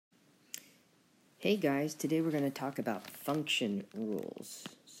Hey guys, today we're going to talk about function rules.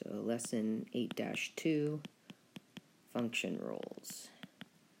 So lesson 8-2, function rules.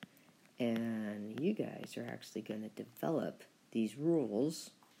 And you guys are actually going to develop these rules,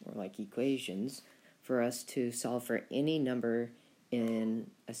 or like equations, for us to solve for any number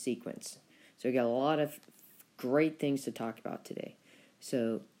in a sequence. So we got a lot of great things to talk about today.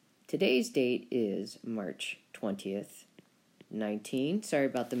 So today's date is March 20th. 19. Sorry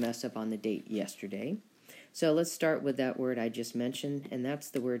about the mess up on the date yesterday. So let's start with that word I just mentioned, and that's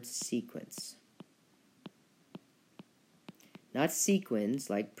the word sequence. Not sequins,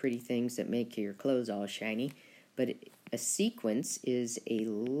 like pretty things that make your clothes all shiny, but a sequence is a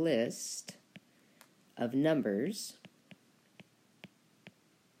list of numbers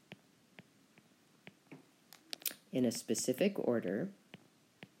in a specific order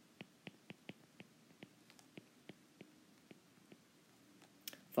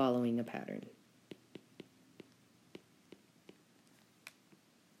following a pattern.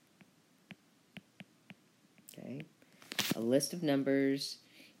 Okay, a list of numbers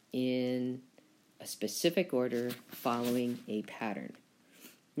in a specific order following a pattern.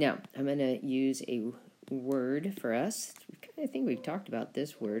 Now, I'm going to use a word for us. I think we've talked about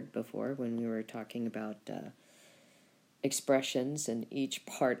this word before when we were talking about expressions, and each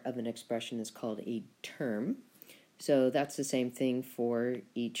part of an expression is called a term. So that's the same thing for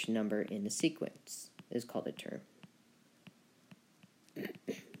each number in a sequence, is called a term.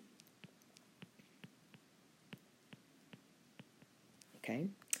 Okay.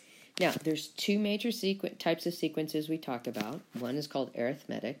 Now, there's two major types of sequences we talk about. One is called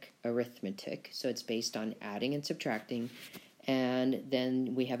arithmetic, so it's based on adding and subtracting. And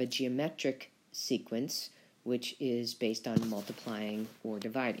then we have a geometric sequence, which is based on multiplying or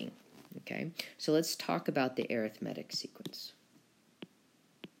dividing. Okay, so let's talk about the arithmetic sequence.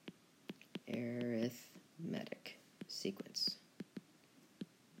 Arithmetic sequence.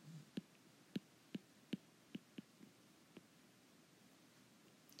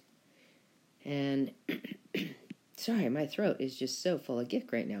 And sorry, my throat is just so full of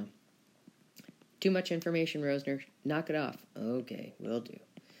gick right now. Too much information, Rosner. Knock it off. Okay, will do.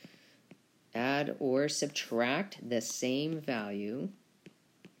 Add or subtract the same value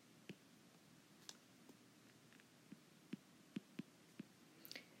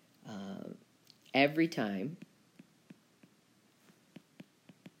every time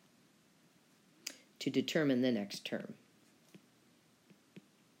to determine the next term.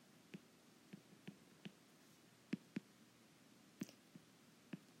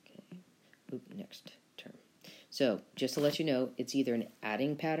 Okay. Next term. So, just to let you know, it's either an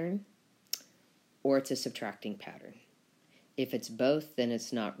adding pattern or it's a subtracting pattern. If it's both, then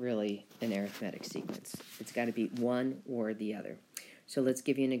it's not really an arithmetic sequence. It's got to be one or the other. So let's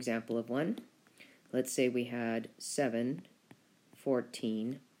give you an example of one. Let's say we had 7,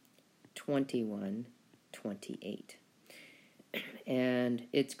 14, 21, 28. And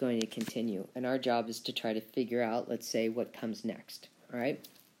it's going to continue. And our job is to try to figure out, let's say, what comes next. All right?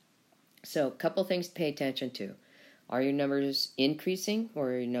 So a couple things to pay attention to. Are your numbers increasing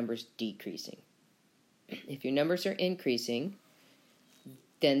or are your numbers decreasing? If your numbers are increasing,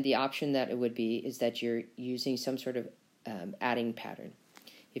 then the option that it would be is that you're using some sort of adding pattern.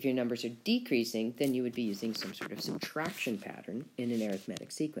 If your numbers are decreasing, then you would be using some sort of subtraction pattern in an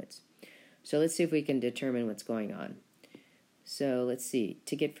arithmetic sequence. So let's see if we can determine what's going on. So let's see.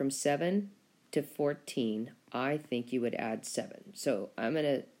 To get from 7 to 14, I think you would add 7. So I'm going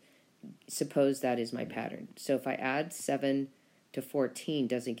to suppose that is my pattern. So if I add 7 to 14,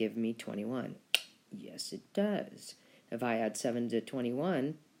 does it give me 21? Yes, it does. If I add 7 to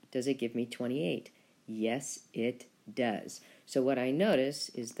 21, does it give me 28? Yes, it does. So what I notice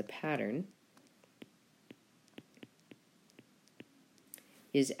is the pattern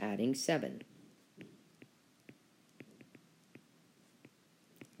is adding 7.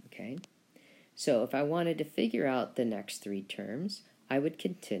 Okay? So if I wanted to figure out the next three terms, I would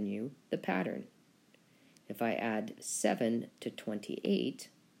continue the pattern. If I add 7 to 28,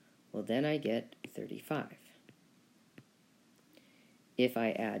 well, then I get 35. If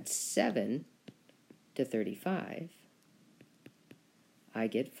I add 7 to 35, I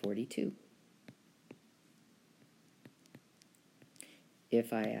get 42.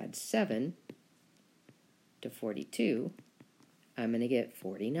 If I add 7 to 42, I'm going to get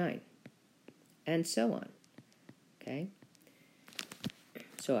 49, and so on. Okay?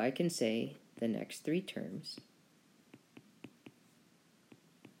 So I can say the next three terms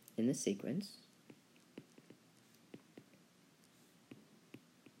in the sequence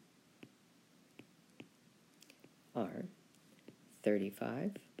are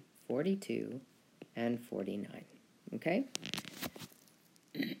 35, 42, and 49. Okay?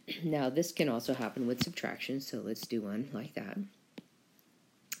 Now, this can also happen with subtraction, so let's do one like that.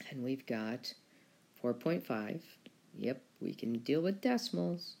 And we've got 4.5. Yep, we can deal with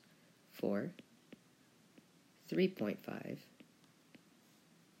decimals. 4, 3.5,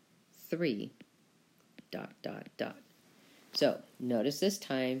 3, ... So, notice this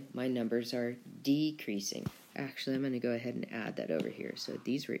time my numbers are decreasing. Actually, I'm going to go ahead and add that over here. So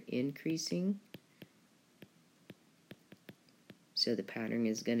these were increasing. So the pattern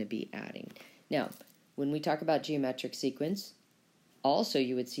is going to be adding. Now, when we talk about geometric sequence, also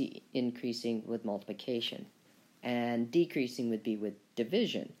you would see increasing with multiplication. And decreasing would be with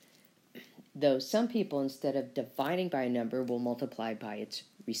division. Though some people, instead of dividing by a number, will multiply by its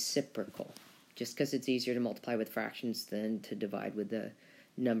reciprocal. Just because it's easier to multiply with fractions than to divide with the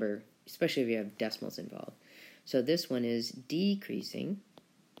number, especially if you have decimals involved. So this one is decreasing.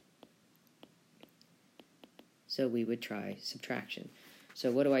 So we would try subtraction.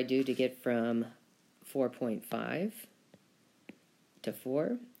 So what do I do to get from 4.5 to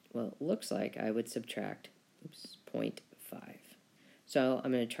 4? Well, it looks like I would subtract 0.5. So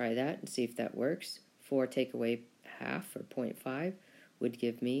I'm going to try that and see if that works. 4 take away half, or 0.5, would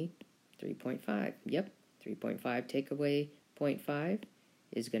give me 3.5. Yep, 3.5 take away 0.5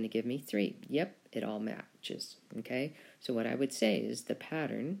 is going to give me 3. Yep, it all matches. Okay, so what I would say is the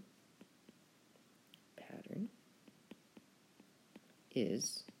pattern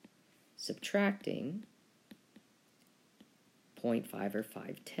is subtracting 0.5 or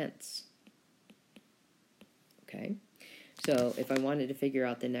 5/10. Okay, so if I wanted to figure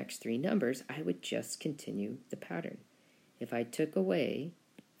out the next three numbers, I would just continue the pattern. If I took away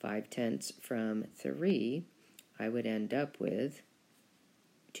 5/10 from 3, I would end up with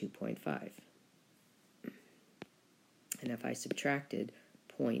 2.5. And if I subtracted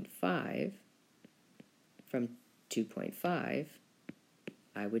 0.5 from 2.5,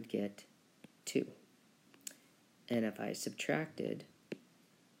 I would get 2. And if I subtracted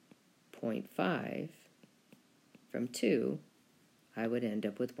 0.5 from 2, I would end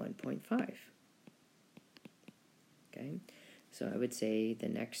up with 1.5. Okay, so I would say the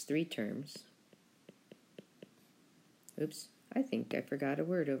next three terms. Oops, I think I forgot a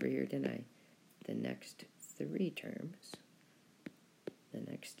word over here, didn't I? The next three terms. The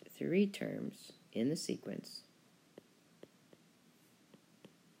next three terms in the sequence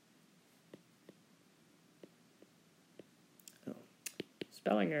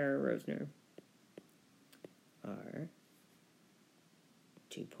spelling error, Rosner, are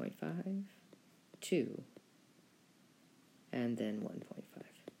 2.5, 2, and then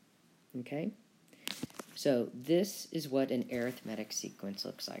 1.5. Okay? So this is what an arithmetic sequence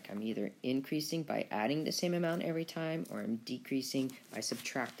looks like. I'm either increasing by adding the same amount every time, or I'm decreasing by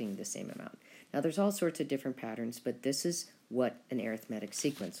subtracting the same amount. Now there's all sorts of different patterns, but this is what an arithmetic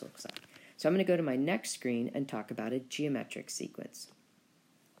sequence looks like. So I'm going to go to my next screen and talk about a geometric sequence.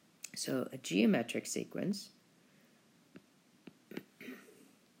 So a geometric sequence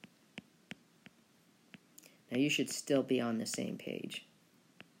now you should still be on the same page.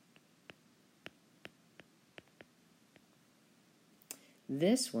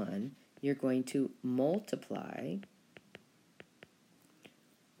 This one, you're going to multiply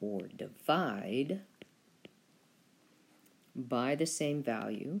or divide by the same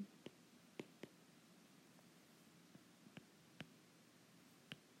value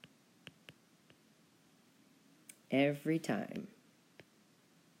every time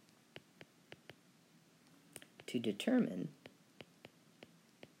to determine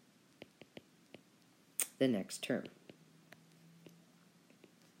the next term.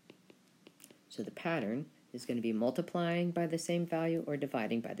 So the pattern is going to be multiplying by the same value or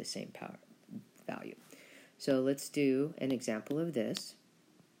dividing by the same value. So let's do an example of this.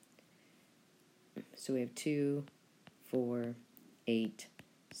 So we have 2, 4, 8,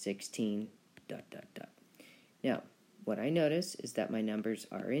 16, ... Now, what I notice is that my numbers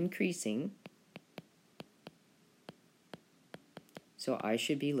are increasing, so I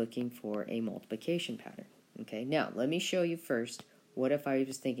should be looking for a multiplication pattern. Okay, now let me show you first. What if I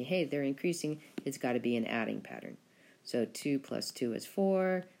was thinking, hey, they're increasing, it's got to be an adding pattern. So 2 plus 2 is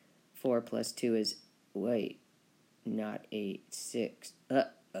 4, 4 plus 2 is, not 8, 6,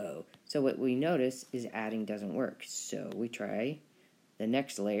 So what we notice is adding doesn't work. So we try the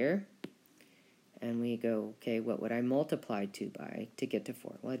next layer, and we go, okay, what would I multiply 2 by to get to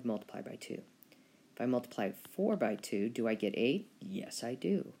 4? Well, I'd multiply by 2. If I multiply 4 by 2, do I get 8? Yes, I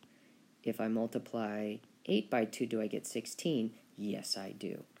do. If I multiply 8 by 2, do I get 16? Yes, I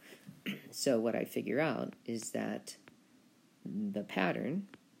do. So what I figure out is that the pattern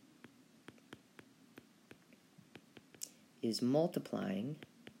is multiplying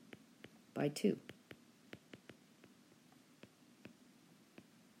by 2.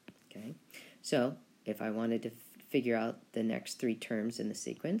 Okay, so if I wanted to figure out the next 3 terms in the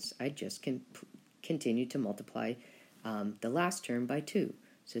sequence, I just continue to multiply the last term by 2.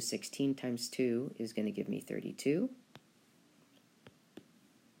 So 16 times 2 is going to give me 32.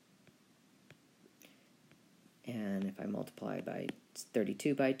 And if I multiply by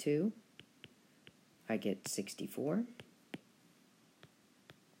 32 by 2, I get 64.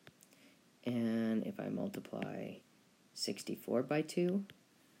 And if I multiply 64 by 2,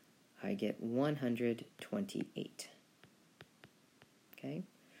 I get 128. Okay,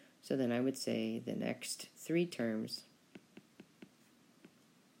 so then I would say the next 3 terms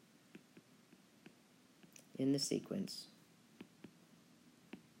in the sequence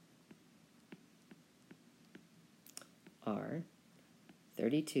are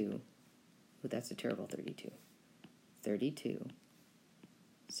 32, oh, that's a terrible 32, 32,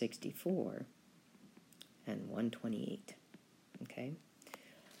 64, and 128, okay?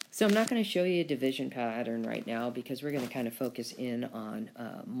 So I'm not going to show you a division pattern right now because we're going to kind of focus in on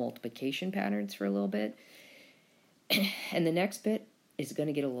multiplication patterns for a little bit. And the next bit is going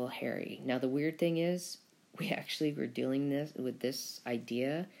to get a little hairy. Now the weird thing is we actually were dealing with this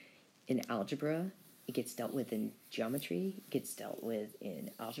idea in algebra. It gets dealt with in geometry. It gets dealt with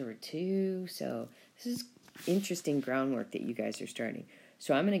in algebra 2. So this is interesting groundwork that you guys are starting.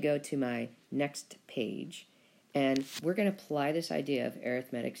 So I'm going to go to my next page. And we're going to apply this idea of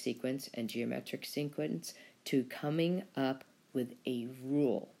arithmetic sequence and geometric sequence to coming up with a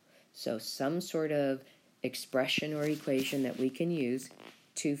rule. So some sort of expression or equation that we can use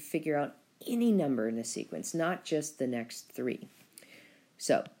to figure out any number in the sequence, not just the next 3.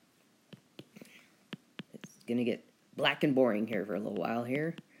 So it's going to get black and boring here for a little while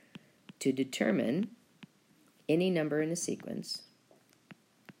here. To determine any number in the sequence,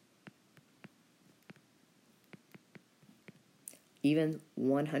 even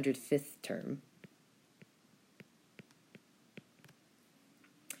 105th term,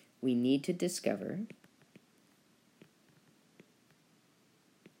 we need to discover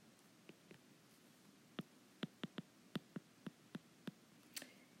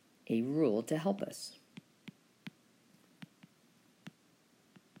a rule to help us.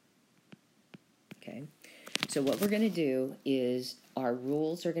 Okay, so what we're going to do is our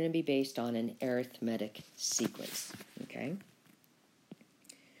rules are going to be based on an arithmetic sequence. Okay.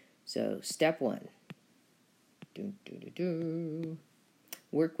 So step 1,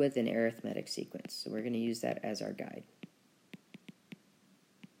 work with an arithmetic sequence. So we're going to use that as our guide.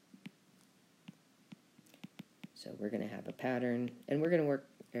 So we're going to have a pattern, and we're going to work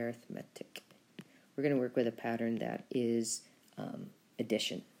arithmetic. We're going to work with a pattern that is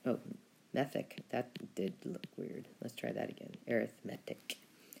addition. Oh, methic. That did look weird. Let's try that again. Arithmetic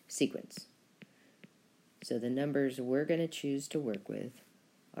sequence. So the numbers we're going to choose to work with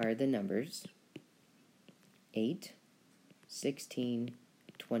are the numbers 8, 16,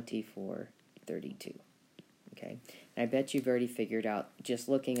 24, 32. Okay, and I bet you've already figured out, just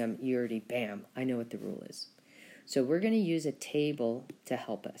looking, you already, bam, I know what the rule is. So we're going to use a table to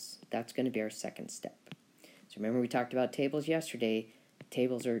help us. That's going to be our second step. So remember we talked about tables yesterday.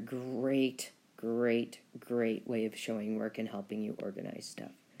 Tables are a great way of showing work and helping you organize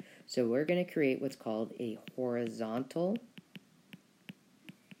stuff. So we're going to create what's called a horizontal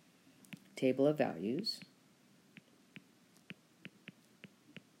table of values.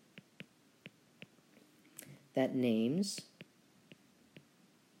 That names,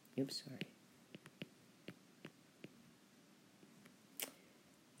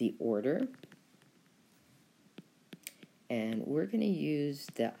 the order, and we're going to use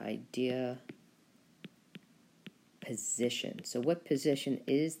the idea position. So what position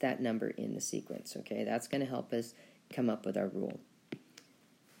is that number in the sequence? Okay, that's going to help us come up with our rule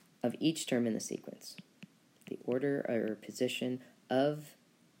of each term in the sequence. The order or position of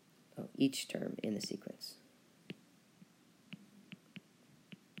each term in the sequence.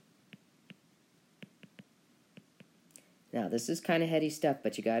 Now, this is kind of heady stuff,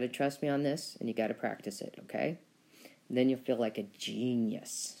 but you got to trust me on this, and you got to practice it, okay? And then you'll feel like a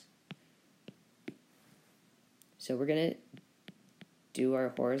genius. So we're going to do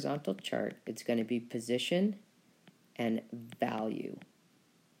our horizontal chart. It's going to be position and value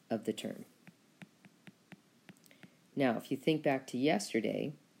of the term. Now, if you think back to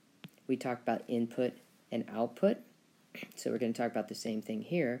yesterday, we talked about input and output. So we're going to talk about the same thing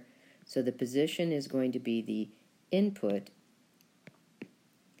here. So the position is going to be the input,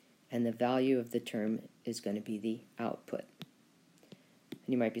 and the value of the term is going to be the output. And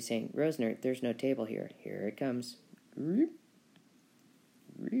you might be saying, Rosner, there's no table here. Here it comes.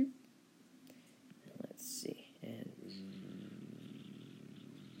 Let's see. And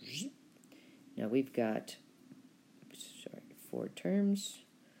now we've got 4 terms.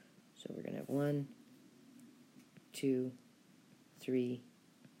 So we're going to have 1, 2, 3,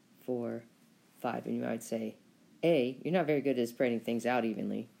 4, 5. And you might say, A, you're not very good at spreading things out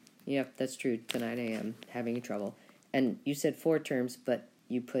evenly. Yep, that's true. Tonight I am having trouble. And you said 4 terms, but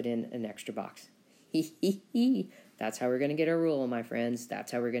you put in an extra box. That's how we're going to get our rule, my friends.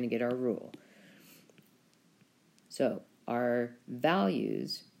 That's how we're going to get our rule. So our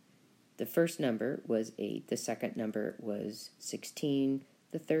values, the first number was 8, the second number was 16,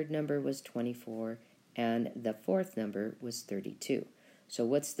 the third number was 24, and the fourth number was 32. So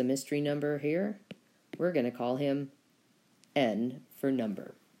what's the mystery number here? We're going to call him N for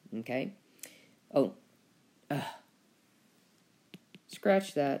number, okay? Oh,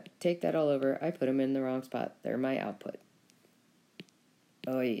 scratch that, take that all over. I put them in the wrong spot. They're my output.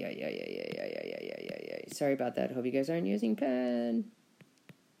 Oh, yeah. Sorry about that. Hope you guys aren't using pen.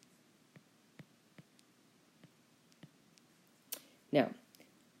 Now,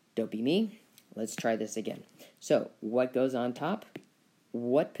 don't be me. Let's try this again. So, what goes on top?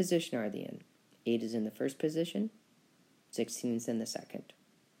 What position are they in? 8 is in the first position. 16 is in the second.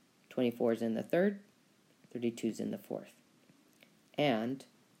 24 is in the third. 32 is in the fourth. And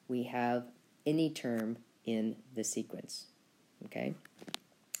we have any term in the sequence. Okay?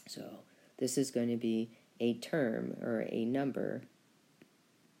 So, this is going to be a term or a number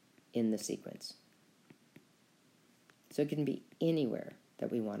in the sequence. So it can be anywhere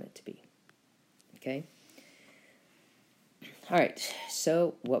that we want it to be. Okay? All right,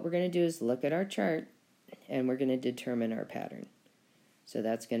 so what we're going to do is look at our chart, and we're going to determine our pattern. So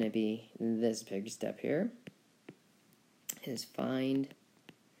that's going to be this big step here, is find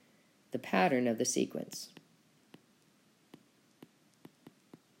the pattern of the sequence.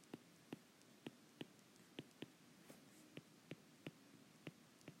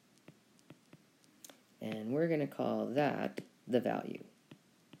 And we're going to call that the value.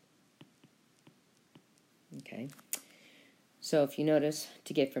 Okay. So if you notice,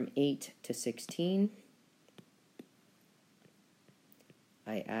 to get from 8 to 16,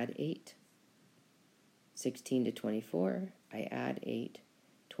 I add 8. 16 to 24, I add 8.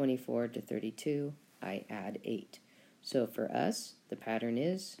 24 to 32, I add 8. So for us, the pattern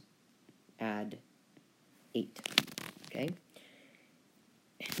is add 8. Okay?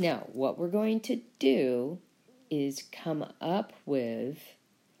 Now, what we're going to do is come up with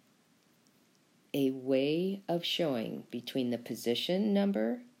a way of showing between the position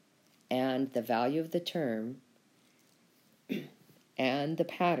number and the value of the term and the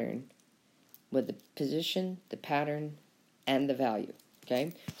pattern with the position, the pattern, and the value.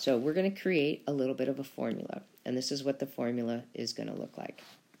 Okay? So we're going to create a little bit of a formula, and this is what the formula is going to look like.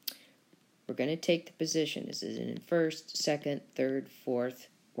 We're going to take the position. This is in first, second, third, fourth,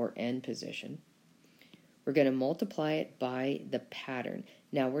 or n position. We're going to multiply it by the pattern.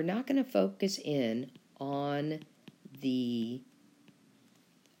 Now, we're not going to focus in on the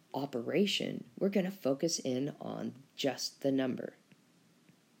operation. We're going to focus in on just the number.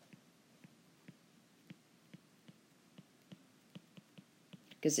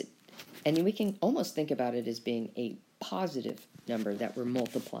 And we can almost think about it as being a positive number that we're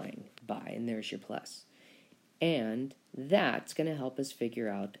multiplying by, and there's your plus. And that's going to help us figure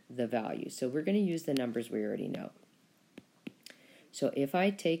out the value. So we're going to use the numbers we already know. So if I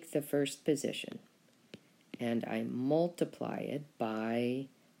take the first position and I multiply it by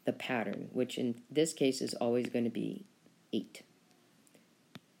the pattern, which in this case is always going to be 8,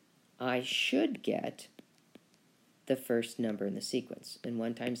 I should get the first number in the sequence. And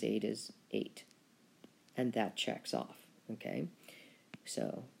 1 times 8 is 8. And that checks off. Okay?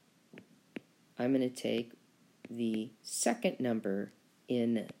 So I'm going to take the second number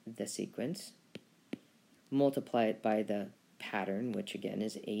in the sequence, multiply it by the pattern, which again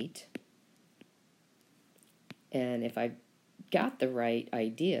is 8. And if I got the right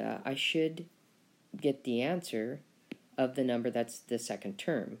idea, I should get the answer of the number that's the second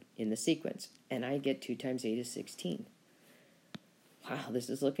term in the sequence. And I get 2 times 8 is 16. Wow, this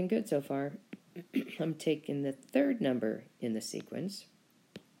is looking good so far. I'm taking the third number in the sequence.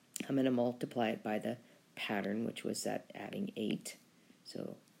 I'm going to multiply it by the pattern, which was that adding 8.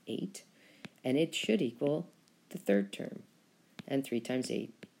 So 8. And it should equal the third term. And 3 times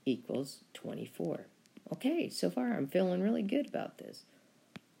 8 equals 24. Okay, so far I'm feeling really good about this.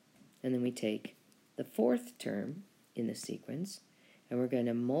 And then we take the fourth term in the sequence, and we're going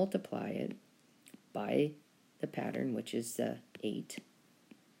to multiply it by the pattern, which is the 8.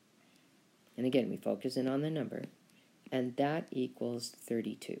 And again, we focus in on the number. and that equals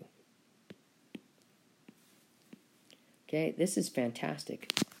 32. Okay, this is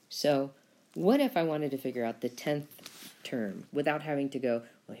fantastic. So what if I wanted to figure out the 10th term without having to go,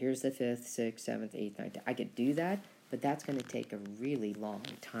 well, here's the 5th, 6th, 7th, 8th, 9th. I could do that, but that's going to take a really long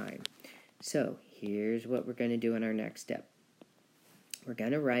time. So here's what we're going to do in our next step. We're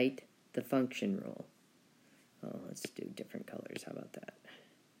going to write the function rule. Oh, let's do different colors. How about that?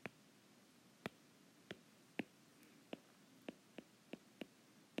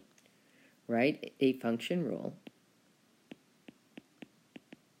 Write a function rule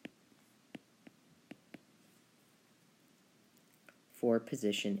for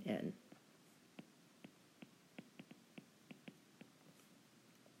position n.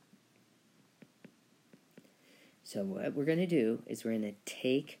 So what we're going to do is we're going to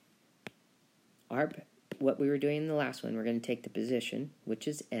take what we were doing in the last one. We're going to take the position, which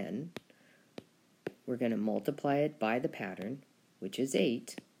is n. We're going to multiply it by the pattern, which is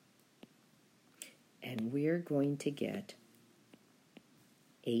 8. And we're going to get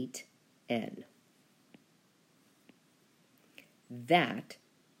 8n. That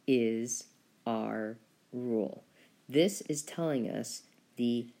is our rule. This is telling us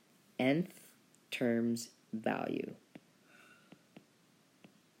the nth term's value.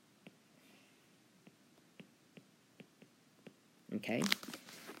 Okay?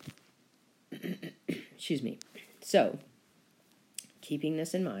 Excuse me. So, keeping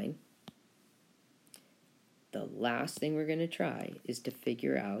this in mind, the last thing we're going to try is to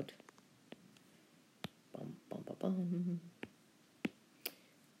figure out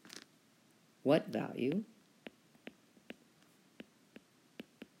what value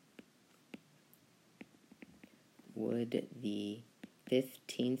would the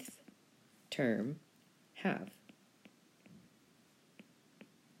 15th term have.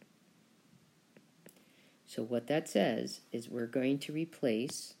 So what that says is we're going to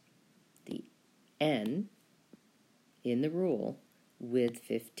replace the n in the rule with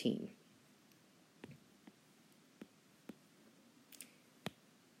 15.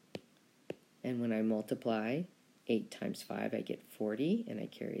 And when I multiply 8 times 5, I get 40, and I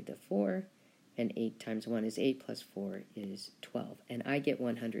carry the 4. And 8 times 1 is 8, plus 4 is 12. And I get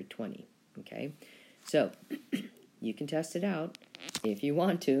 120, okay? So, you can test it out if you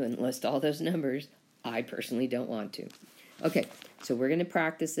want to and list all those numbers. I personally don't want to. Okay, so we're going to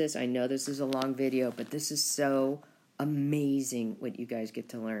practice this. I know this is a long video, but this is so amazing what you guys get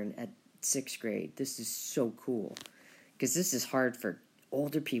to learn at 6th grade. This is so cool because this is hard for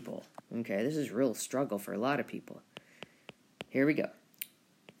older people, okay? This is a real struggle for a lot of people. Here we go.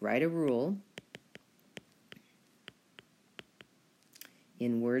 Write a rule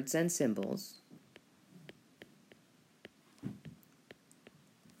in words and symbols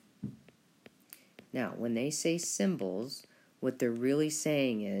Now, when they say symbols, what they're really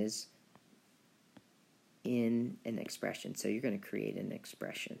saying is in an expression. So you're going to create an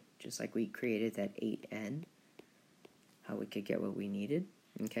expression, just like we created that 8n, how we could get what we needed,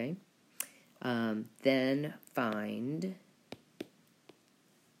 okay? Then find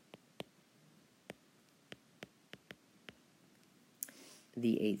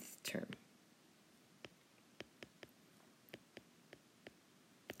the 8th term.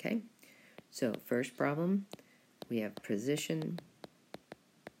 Okay, so first problem, we have position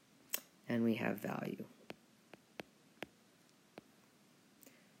and we have value.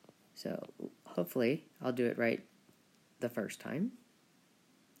 So hopefully I'll do it right the first time.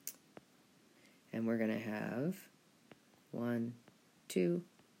 And we're going to have 1, 2,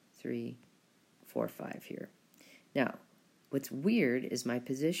 3, 4, 5 here. Now, what's weird is my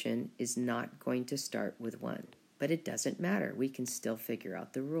position is not going to start with 1, but it doesn't matter. We can still figure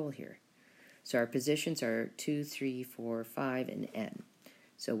out the rule here. So our positions are 2, 3, 4, 5, and n.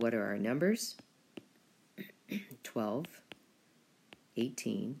 So what are our numbers? 12,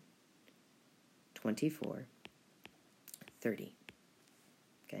 18, 24, 30.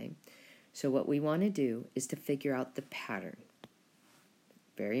 Okay? So what we want to do is to figure out the pattern.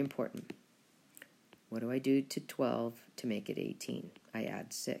 Very important. What do I do to 12 to make it 18? I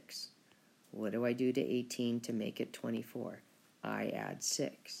add 6. What do I do to 18 to make it 24? I add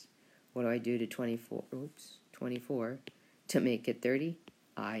 6. What do I do to 24 to make it 30?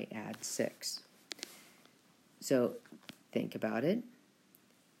 I add 6. So think about it.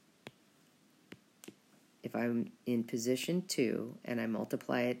 If I'm in position 2 and I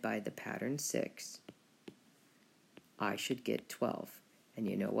multiply it by the pattern 6, I should get 12. And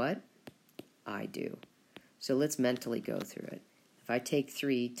you know what? I do. So let's mentally go through it. If I take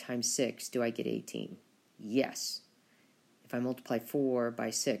 3 times 6, do I get 18? Yes. If I multiply 4 by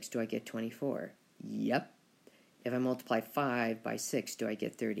 6, do I get 24? Yep. If I multiply 5 by 6, do I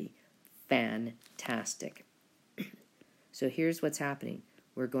get 30? Fantastic. So here's what's happening.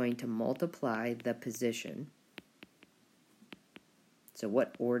 We're going to multiply the position. So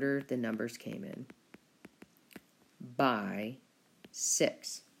what order the numbers came in by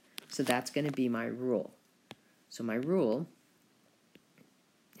 6. So that's going to be my rule. So my rule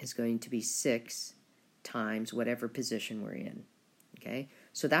is going to be 6 times whatever position we're in. Okay?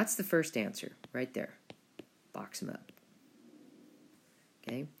 So that's the first answer right there. Box them up.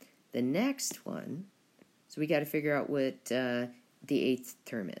 Okay? The next one, so we got to figure out what the 8th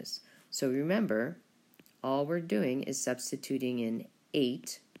term is. So remember, all we're doing is substituting in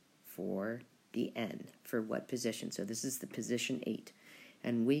 8 for the n, for what position. So this is the position 8.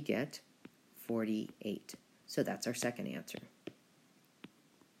 And we get 48. So that's our second answer.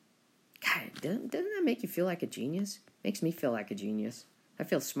 God, doesn't that make you feel like a genius? Makes me feel like a genius. I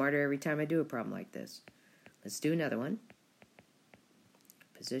feel smarter every time I do a problem like this. Let's do another one.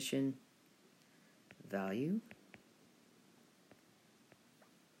 Position, value.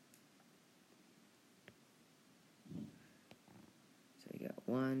 So we got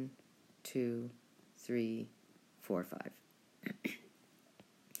 1, 2, 3, 4, 5.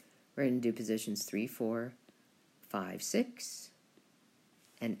 We're going to do positions 3, 4, 5, 6,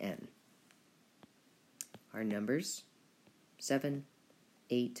 and n. Our numbers, 7,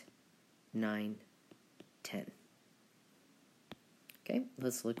 8, 9, 10. Okay,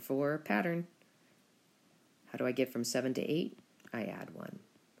 let's look for a pattern. How do I get from 7 to 8? I add 1.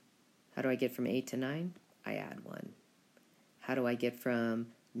 How do I get from 8 to 9? I add 1. How do I get from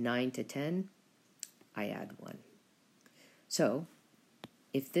 9 to 10? I add 1. So,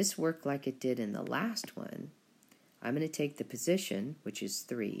 if this worked like it did in the last one, I'm going to take the position, which is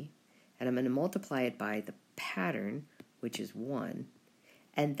 3, and I'm going to multiply it by the pattern, which is 1,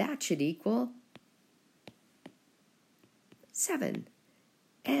 and that should equal 7.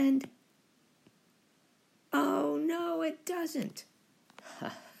 And, oh no, it doesn't.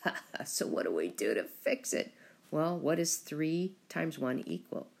 So what do we do to fix it? Well, what does 3 times 1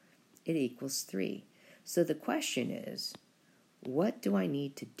 equal? It equals 3. So the question is, what do I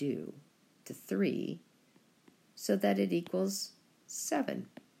need to do to 3 so that it equals 7?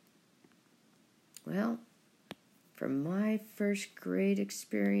 Well, from my first grade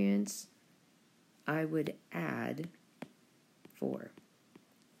experience, I would add 4.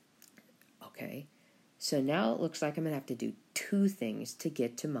 Okay, so now it looks like I'm going to have to do 2 things to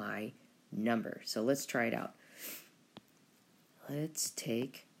get to my number. So let's try it out. Let's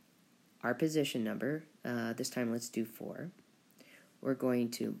take our position number. This time let's do 4. We're going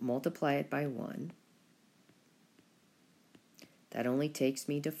to multiply it by 1. That only takes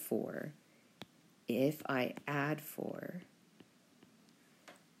me to 4. If I add 4,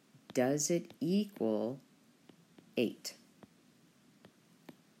 does it equal 8?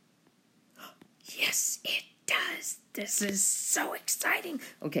 Yes, it does. This is so exciting.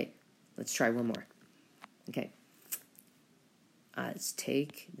 Okay, let's try one more. Okay. Let's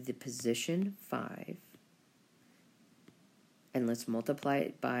take the position 5 and let's multiply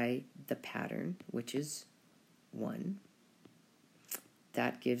it by the pattern, which is 1.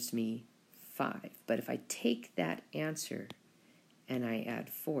 That gives me 5. But if I take that answer and I add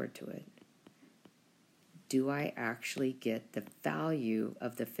 4 to it, do I actually get the value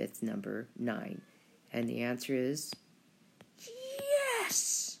of the 5th number, 9? And the answer is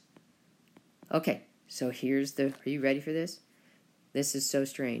yes! Okay, so here's the, are you ready for this? This is so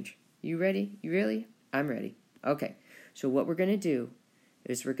strange. You ready? You really? I'm ready. Okay, so what we're going to do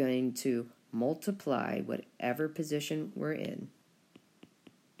is we're going to multiply whatever position we're in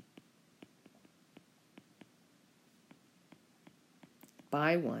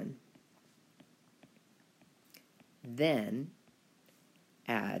by 1, then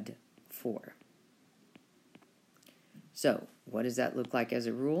add 4. So, what does that look like as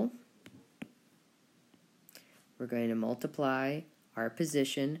a rule? We're going to multiply our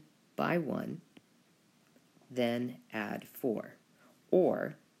position by 1, then add 4.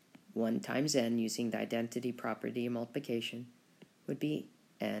 Or 1 times n, using the identity property of multiplication, would be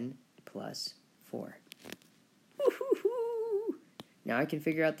n plus 4. Woo-hoo-hoo! Now I can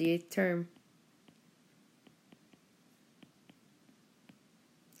figure out the 8th term.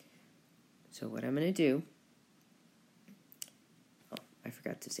 So what I'm going to do, oh, I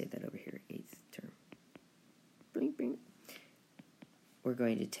forgot to say that over here, 8th term. Bling, bling. We're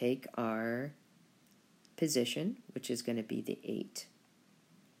going to take our position, which is going to be the 8.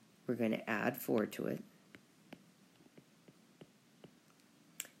 We're going to add 4 to it.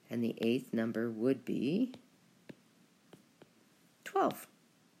 And the 8th number would be 12.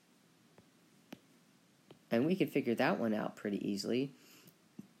 And we could figure that one out pretty easily.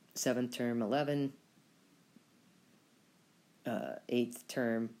 7th term, 11. 8th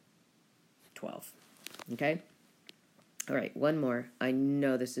term, 12. Okay? All right, one more. I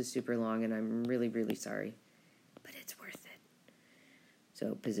know this is super long, and I'm really, really sorry. But it's worth it.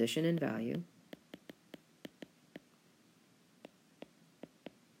 So, position and value.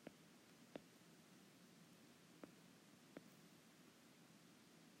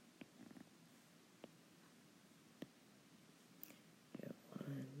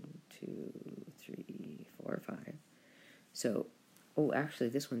 Two, 3, 4, 5. So, oh, actually,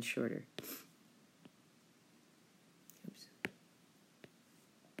 this one's shorter. Oops.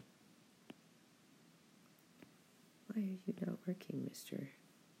 Why are you not working, mister?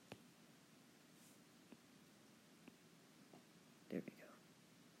 There we go.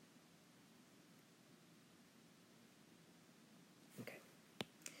 Okay.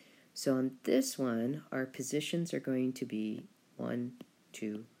 So on this one, our positions are going to be 1,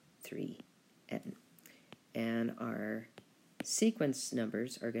 2, 3, n. And our sequence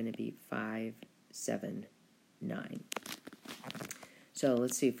numbers are going to be 5, 7, 9. So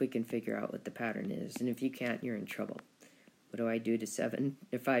let's see if we can figure out what the pattern is. And if you can't, you're in trouble. What do I do to 7?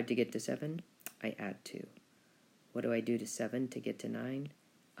 Or 5 to get to 7? I add 2. What do I do to 7 to get to 9?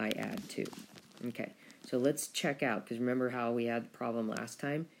 I add 2. Okay, so let's check out, because remember how we had the problem last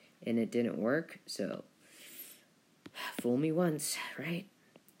time and it didn't work? So, fool me once, right?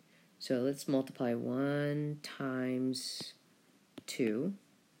 So let's multiply 1 times 2,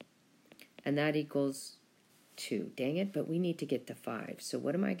 and that equals 2. Dang it, but we need to get to 5. So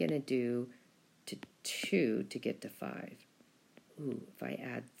what am I going to do to 2 to get to 5? Ooh, if I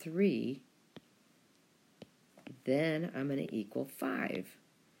add 3, then I'm going to equal 5.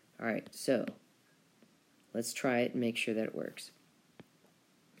 All right, so let's try it and make sure that it works.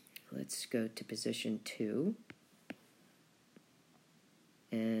 Let's go to position 2.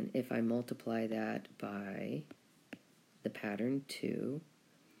 And if I multiply that by the pattern 2,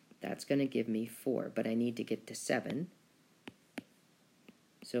 that's going to give me 4, but I need to get to 7.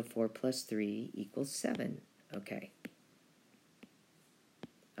 So 4 plus 3 equals 7. Okay.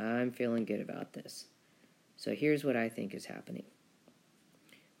 I'm feeling good about this. So here's what I think is happening.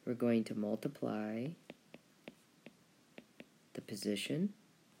 We're going to multiply the position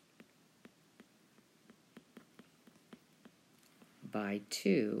by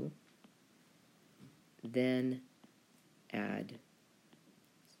 2, then add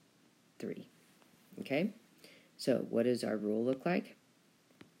 3. Okay? So what does our rule look like?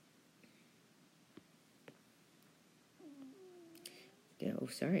 Oh,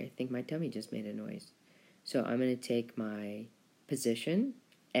 sorry, I think my tummy just made a noise. So I'm going to take my position,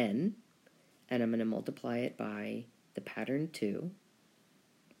 n, and I'm going to multiply it by the pattern 2,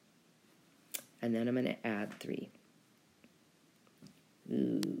 and then I'm going to add 3.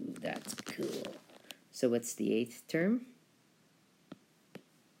 Ooh, that's cool. So what's the 8th term?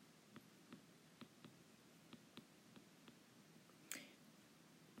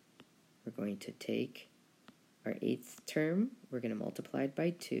 We're going to take our 8th term, we're going to multiply it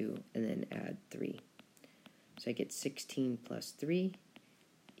by 2, and then add 3. So I get 16 plus 3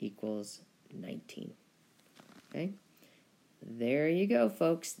 equals 19. Okay? There you go,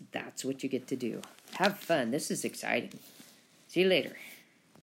 folks. That's what you get to do. Have fun. This is exciting. See you later.